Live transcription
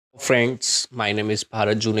Friends, my name is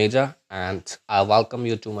Bharat Juneja and I welcome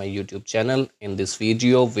you to my YouTube channel. In this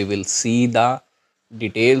video, we will see the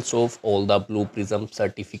details of all the Blue Prism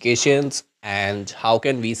certifications and how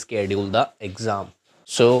can we schedule the exam.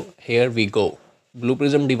 So here we go. Blue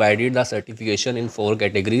Prism divided the certification in four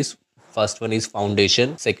categories. First one is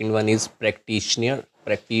foundation, second one is practitioner,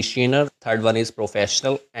 third one is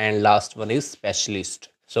professional, and last one is specialist.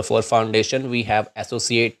 So for foundation, we have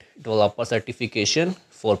associate developer certification.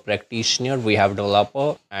 For practitioner, we have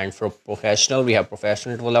developer, and for professional, we have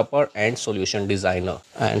professional developer and solution designer.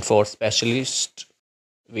 And for specialist,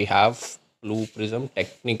 we have Blue Prism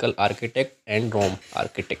technical architect and ROM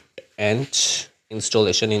architect and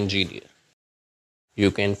installation engineer.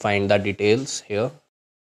 You can find the details here.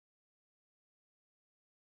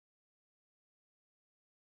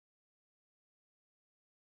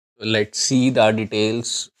 Let's see the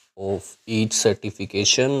details of each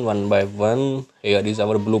certification one by one. Here is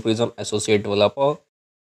our Blue Prism associate developer.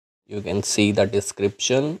 You can see the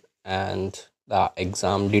description and the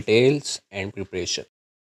exam details and preparation.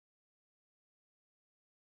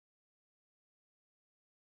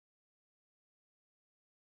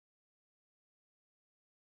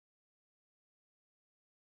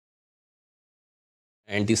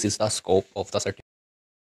 And this is the scope of the certificate.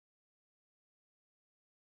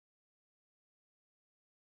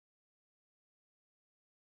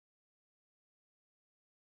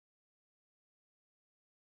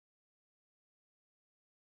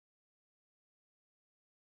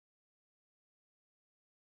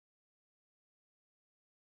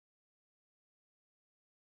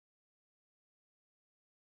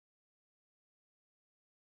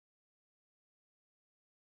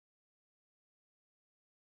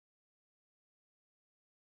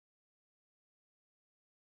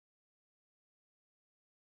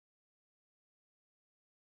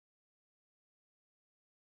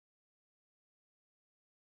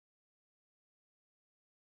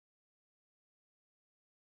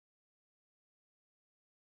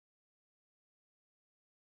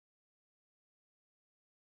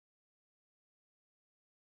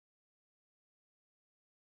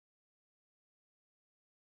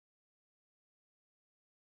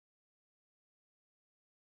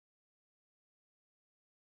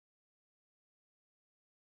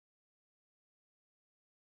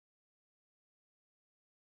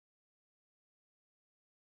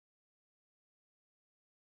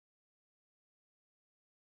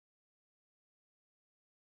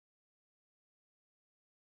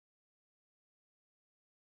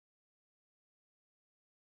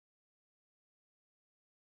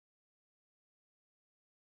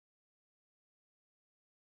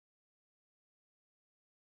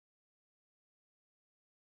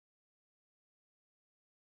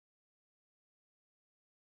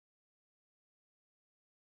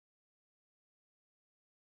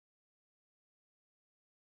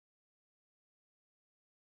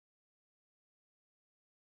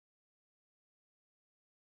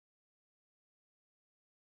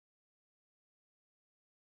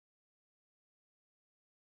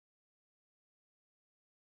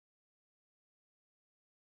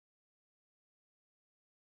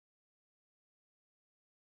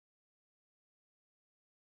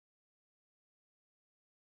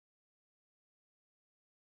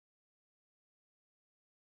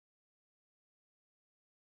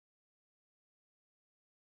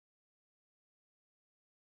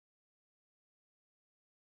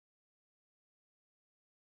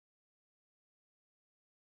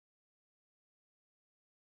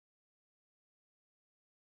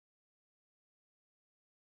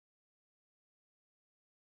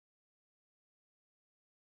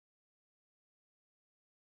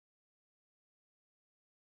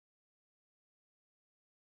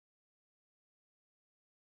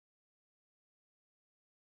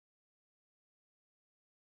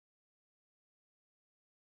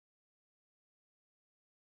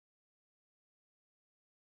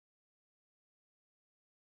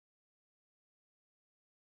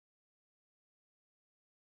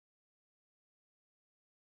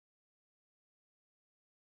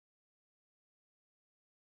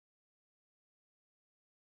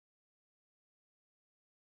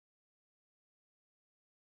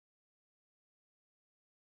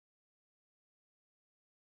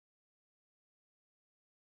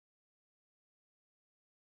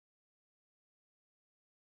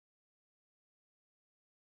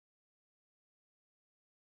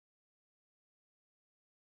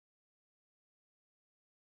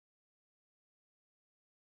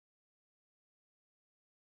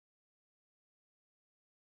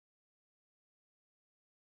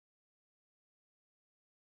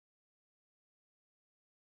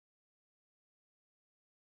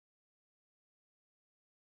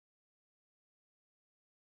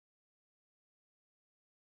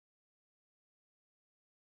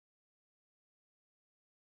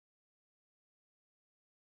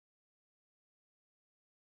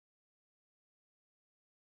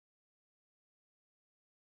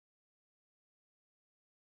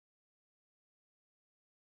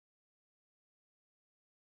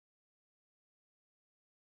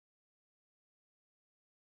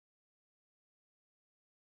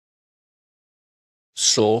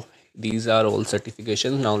 So these are all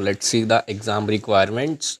certifications. Now let's see the exam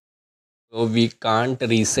requirements. So we can't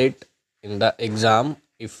reset in the exam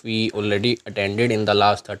if we already attended in the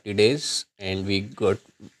last 30 days and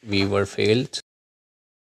we were failed.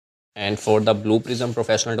 And for the Blue Prism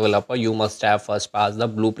professional developer, you must have first passed the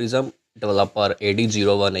Blue Prism developer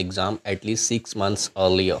AD01 exam at least 6 months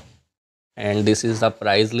earlier. And this is the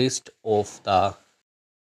price list of the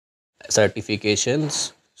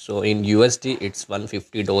certifications. So in USD it's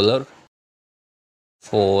 $150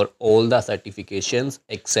 for all the certifications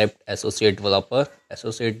except associate developer.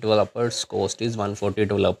 Associate developers cost is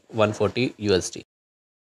 140 USD.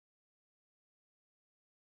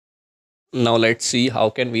 Now let's see how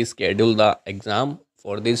can we schedule the exam.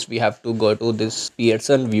 For this we have to go to this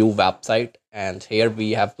Pearson View website, and here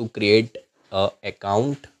we have to create a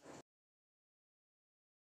account.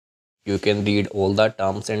 You can read all the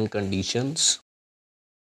terms and conditions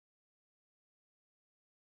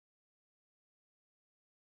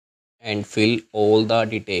and fill all the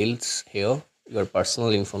details here, your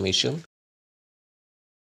personal information.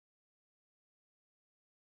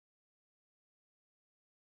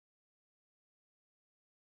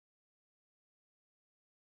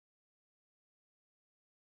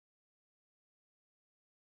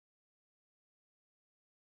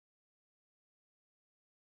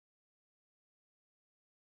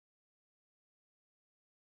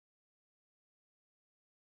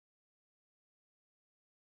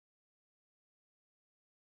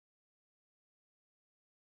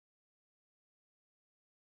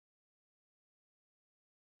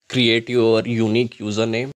 Create your unique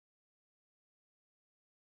username.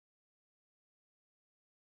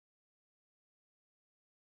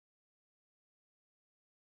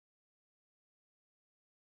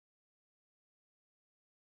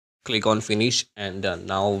 Click on finish and done.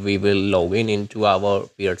 Now we will log in into our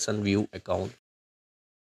Pearson View account.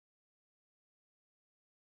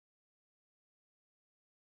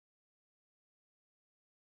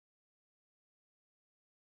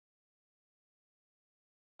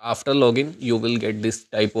 After login, you will get this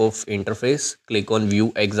type of interface. Click on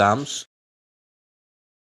view exams,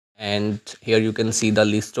 and here you can see the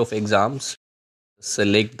list of exams.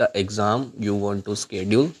 Select the exam you want to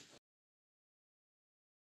schedule.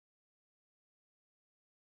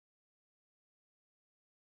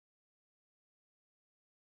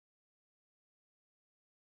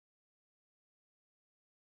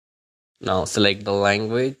 Now select the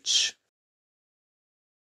language.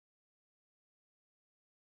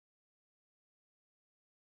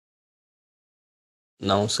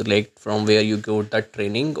 Now select from where you got the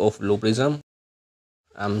training of Blue Prism.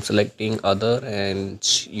 I'm selecting other and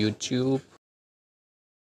YouTube.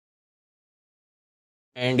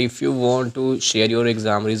 And if you want to share your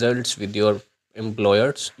exam results with your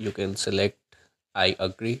employers, you can select I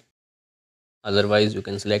agree. Otherwise, you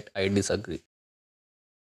can select I disagree.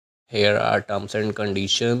 Here are terms and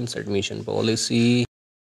conditions, admission policy,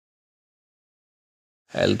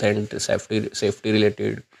 health and safety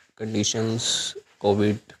related conditions,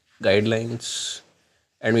 COVID guidelines,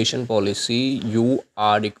 admission policy. You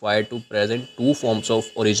are required to present two forms of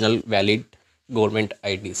original valid government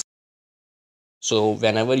IDs. So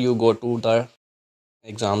whenever you go to the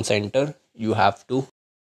exam center, you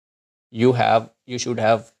should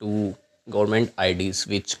have two government IDs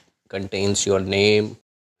which contains your name,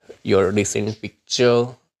 your recent picture,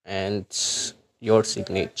 and your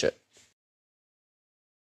signature.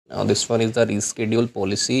 Now this one is the reschedule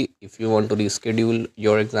policy. If you want to reschedule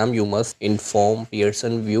your exam, you must inform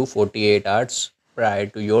Pearson View 48 hours prior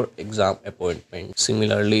to your exam appointment.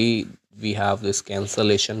 Similarly, we have this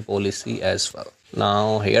cancellation policy as well.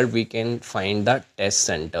 Now here we can find the test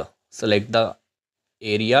center. Select the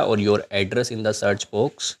area or your address in the search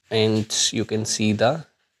box, and you can see the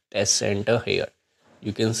test center here.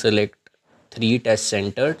 You can select three test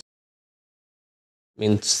centers,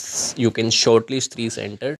 means you can shortlist three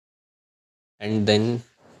centers, and then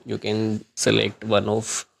you can select one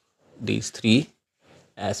of these three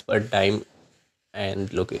as per time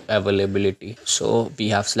and look availability. So we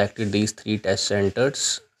have selected these three test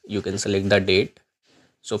centers. You can select the date.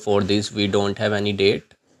 So for this we don't have any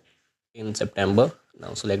date in September.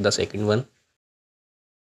 Now select the second one.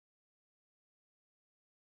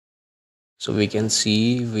 So we can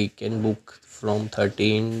see we can book from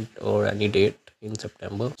 13th or any date in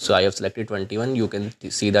September. So I have selected 21. You can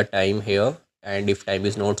see the time here, and if time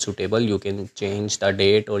is not suitable, you can change the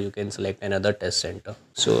date or you can select another test center.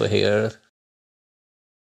 So here,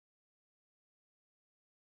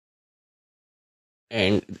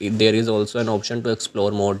 and there is also an option to explore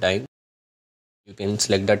more time. You can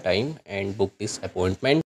select the time and book this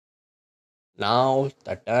appointment. Now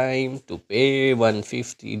the time to pay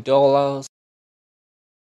 $150.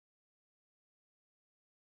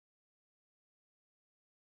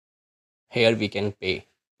 Here we can pay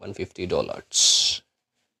 $150.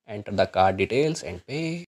 Enter the card details and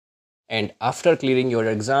pay. And after clearing your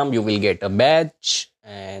exam, you will get a badge,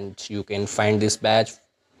 and you can find this badge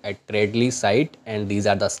at Credly site, and these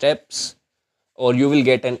are the steps. Or you will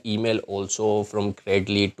get an email also from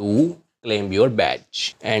Credly to claim your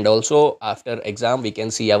badge. And also after exam, we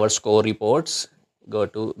can see our score reports.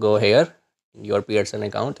 Go here in your Pearson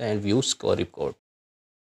account and view score report.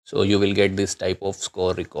 So you will get this type of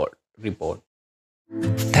score record report.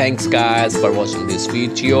 Thanks guys for watching this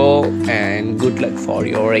video, and good luck for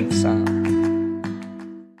your exam.